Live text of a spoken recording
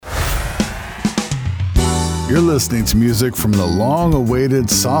You're listening to music from the long-awaited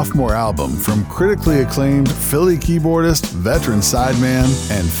sophomore album from critically acclaimed Philly keyboardist, veteran sideman,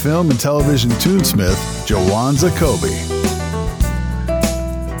 and film and television tunesmith, Jawanza Kobie.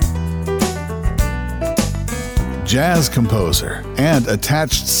 Jazz composer and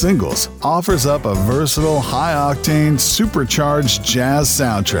Attached Singles offers up a versatile, high-octane, supercharged jazz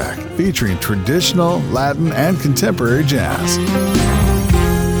soundtrack featuring traditional, Latin, and contemporary jazz.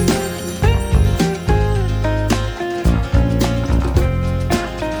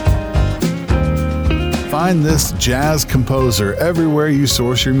 Find this jazz composer everywhere you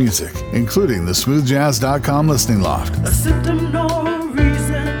source your music, including the smoothjazz.com listening loft. A symptom, no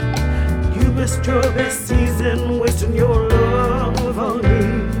reason. You missed your best season, wasting your love on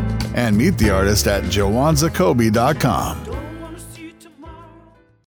me. And meet the artist at jawanzakobie.com.